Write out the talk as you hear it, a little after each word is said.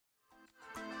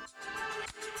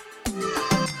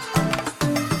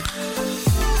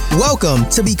Welcome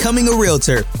to Becoming a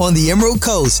Realtor on the Emerald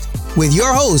Coast with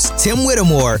your host, Tim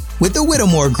Whitmore with the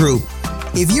Whitmore Group.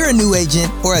 If you're a new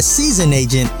agent or a seasoned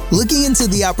agent looking into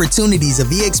the opportunities of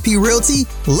eXp Realty,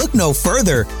 look no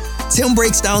further. Tim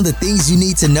breaks down the things you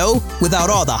need to know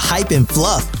without all the hype and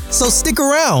fluff. So stick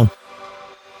around.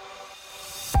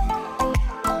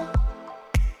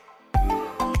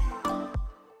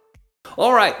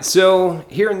 All right, so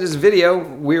here in this video,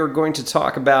 we're going to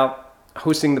talk about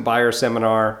hosting the buyer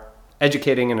seminar,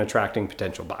 educating and attracting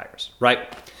potential buyers,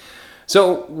 right?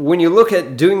 So when you look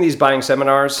at doing these buying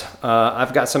seminars,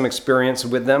 I've got some experience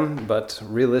with them, but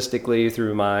realistically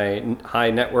through my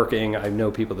high networking, I know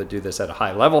people that do this at a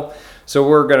high level. So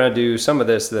we're gonna do some of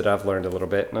this that I've learned a little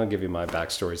bit, and I'll give you my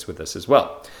backstories with this as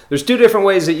well. There's two different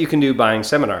ways that you can do buying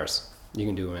seminars. You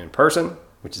can do them in person,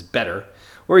 which is better,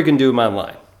 or you can do them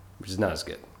online, which is not as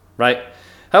good, right?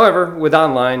 However, with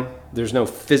online, there's no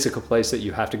physical place that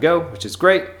you have to go, which is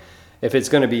great. If it's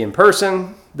going to be in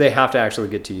person, they have to actually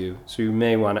get to you. So you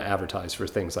may want to advertise for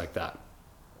things like that.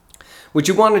 What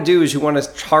you want to do is you want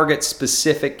to target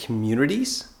specific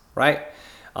communities, right?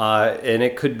 And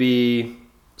it could be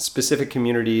specific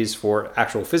communities for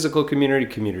actual physical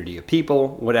community of people,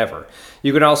 whatever.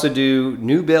 You could also do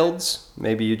new builds.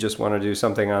 Maybe you just want to do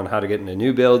something on how to get into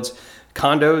new builds.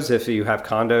 Condos, if you have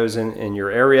condos in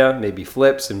your area, maybe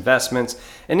flips, investments,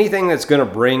 anything that's going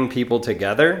to bring people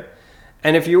together.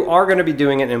 And if you are going to be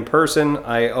doing it in person,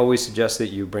 I always suggest that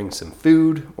you bring some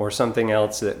food or something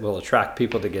else that will attract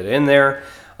people to get in there.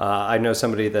 I know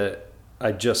somebody that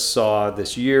I just saw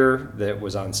this year that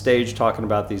was on stage talking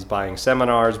about these buying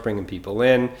seminars, bringing people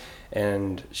in,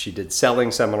 and she did selling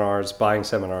seminars. Buying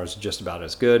seminars, just about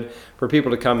as good for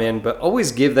people to come in, but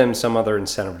always give them some other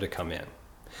incentive to come in.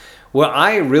 What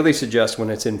I really suggest when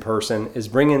it's in person is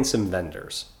bring in some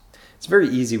vendors. It's very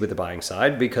easy with the buying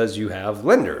side because you have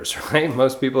lenders, right?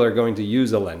 Most people are going to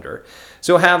use a lender.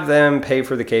 So have them pay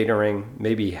for the catering,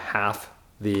 maybe half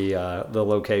the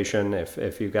location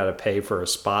if you've got to pay for a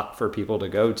spot for people to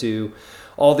go to,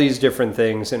 all these different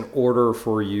things in order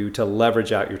for you to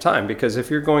leverage out your time. Because if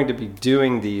you're going to be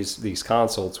doing these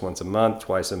consults once a month,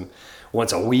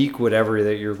 once a week, whatever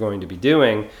that you're going to be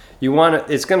doing,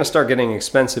 it's going to start getting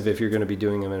expensive if you're going to be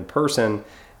doing them in person.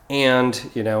 And,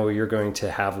 you're going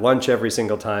to have lunch every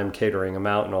single time, catering them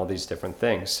out and all these different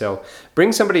things. So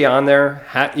bring somebody on there,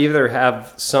 either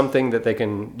have something that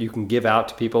you can give out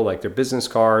to people like their business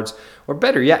cards, or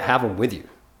better yet, have them with you,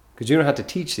 because you don't have to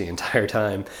teach the entire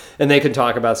time. And they can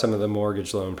talk about some of the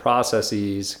mortgage loan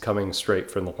processes coming straight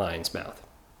from the lion's mouth.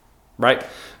 Right?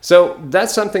 So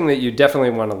that's something that you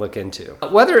definitely want to look into.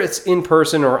 Whether it's in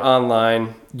person or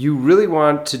online, you really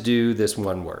want to do this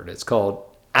one word. It's called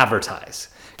advertise.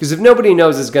 Because if nobody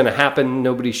knows it's going to happen,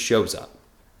 nobody shows up.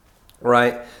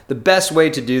 Right? The best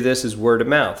way to do this is word of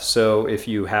mouth. So if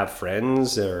you have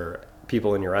friends or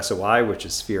people in your SOI, which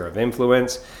is sphere of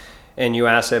influence, and you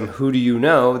ask them, who do you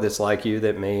know that's like you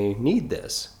that may need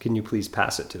this? Can you please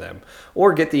pass it to them?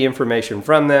 Or get the information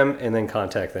from them and then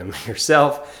contact them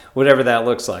yourself, whatever that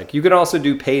looks like. You can also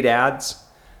do paid ads.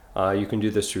 You can do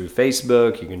this through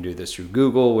Facebook. You can do this through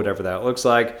Google, whatever that looks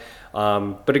like.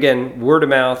 But again, word of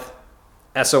mouth,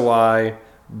 SOI,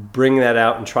 bring that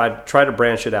out and try to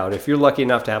branch it out. If you're lucky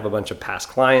enough to have a bunch of past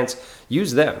clients,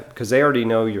 use them because they already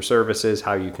know your services,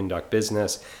 how you conduct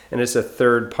business, and it's a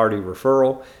third-party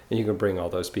referral, and you can bring all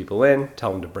those people in,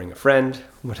 tell them to bring a friend,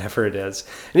 whatever it is.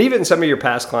 And even some of your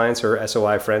past clients or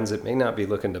SOI friends that may not be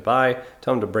looking to buy,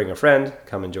 tell them to bring a friend,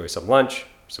 come enjoy some lunch,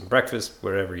 some breakfast,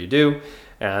 whatever you do,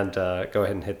 and go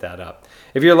ahead and hit that up.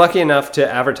 If you're lucky enough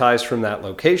to advertise from that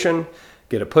location,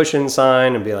 get a push-in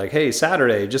sign and be like, hey,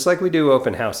 Saturday, just like we do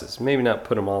open houses. Maybe not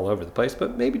put them all over the place,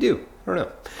 but maybe do. I don't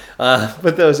know.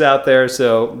 Put those out there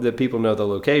so that people know the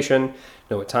location,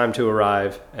 know what time to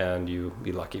arrive, and you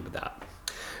be lucky with that.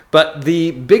 But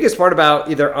the biggest part about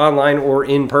either online or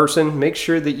in person, make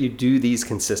sure that you do these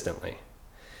consistently.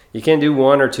 You can't do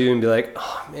one or two and be like,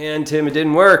 oh man, Tim, it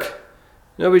didn't work.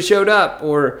 Nobody showed up,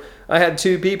 or I had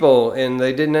two people and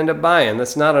they didn't end up buying.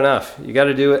 That's not enough. You got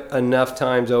to do it enough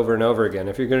times over and over again.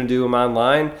 If you're going to do them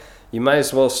online, you might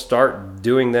as well start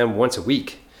doing them once a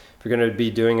week. If you're going to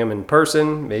be doing them in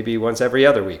person, maybe once every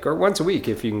other week, or once a week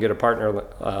if you can get a partner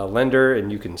lender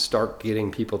and you can start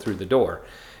getting people through the door.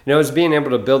 It's being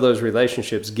able to build those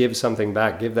relationships, give something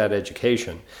back, give that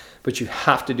education. But you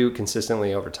have to do it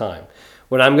consistently over time.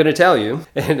 What I'm going to tell you,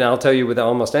 and I'll tell you with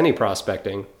almost any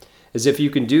prospecting, is if you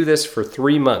can do this for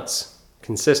 3 months,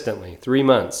 consistently, 3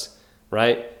 months,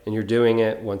 right? And you're doing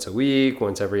it once a week,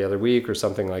 once every other week or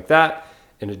something like that,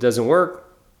 and it doesn't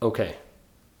work, okay.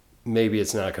 maybe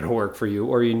it's not going to work for you,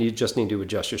 or you just need to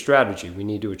adjust your strategy. We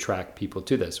need to attract people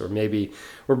to this, or maybe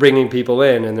we're bringing people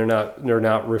in and they're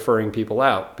not referring people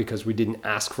out because we didn't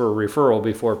ask for a referral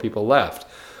before people left.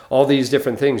 All these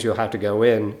different things you'll have to go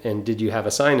in, and did you have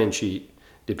a sign-in sheet?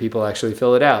 Did people actually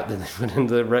fill it out? Did they put in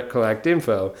the collect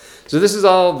info? So this is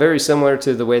all very similar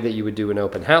to the way that you would do an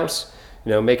open house.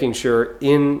 Making sure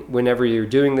whenever you're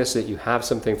doing this that you have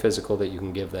something physical that you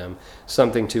can give them,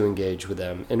 something to engage with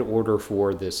them in order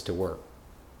for this to work.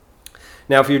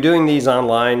 Now, if you're doing these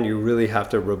online, you really have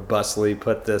to robustly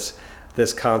put this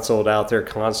consult out there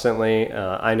constantly.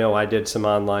 I know I did some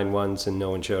online ones and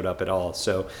no one showed up at all.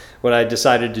 So what I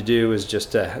decided to do is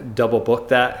just to double book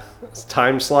that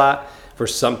time slot for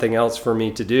something else for me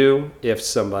to do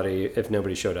if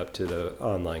nobody showed up to the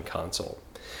online consult.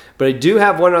 But I do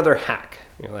have one other hack.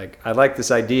 I like this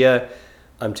idea.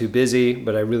 I'm too busy,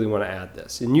 but I really want to add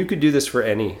this. And you could do this for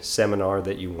any seminar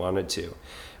that you wanted to.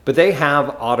 But they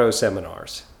have auto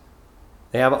seminars.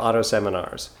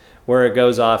 Where it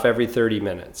goes off every 30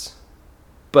 minutes.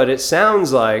 But it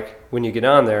sounds like when you get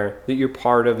on there that you're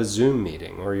part of a Zoom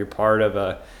meeting or you're part of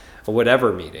a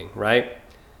whatever meeting, right?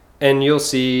 And you'll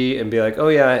see and be like, oh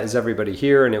yeah, is everybody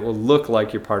here? And it will look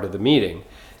like you're part of the meeting.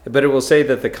 But it will say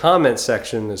that the comment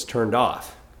section is turned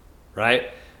off, right?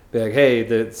 Be like, hey,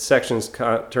 the section's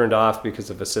turned off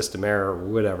because of a system error or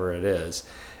whatever it is.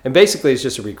 And basically it's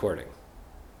just a recording.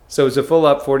 So it's a full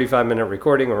up 45-minute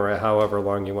recording or however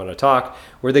long you want to talk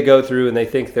where they go through and they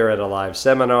think they're at a live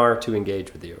seminar to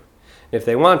engage with you. If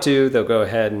they want to, they'll go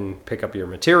ahead and pick up your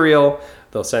material.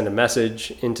 They'll send a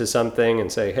message into something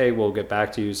and say, hey, we'll get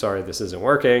back to you. Sorry, this isn't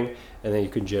working. And then you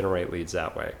can generate leads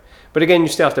that way. But again, you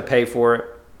still have to pay for it.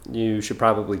 You should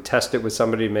probably test it with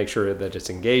somebody to make sure that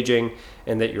it's engaging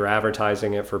and that you're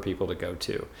advertising it for people to go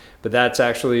to. But that's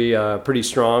actually a pretty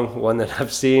strong one that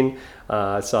I've seen.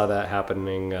 I saw that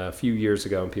happening a few years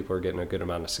ago and people are getting a good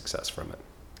amount of success from it.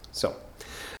 So.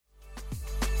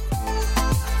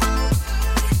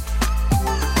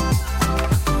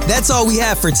 That's all we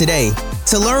have for today.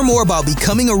 To learn more about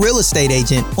becoming a real estate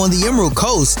agent on the Emerald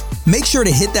Coast, make sure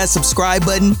to hit that subscribe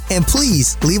button and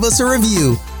please leave us a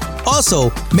review.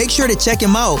 Also, make sure to check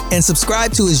him out and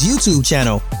subscribe to his YouTube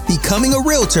channel, Becoming a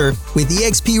Realtor with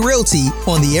eXp Realty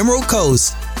on the Emerald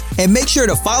Coast. And make sure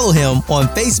to follow him on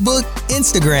Facebook,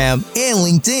 Instagram, and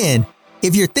LinkedIn.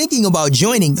 If you're thinking about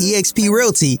joining eXp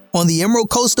Realty on the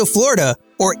Emerald Coast of Florida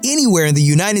or anywhere in the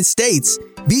United States,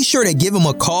 be sure to give him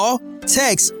a call,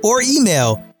 text, or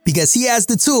email because he has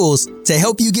the tools to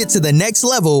help you get to the next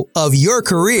level of your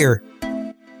career.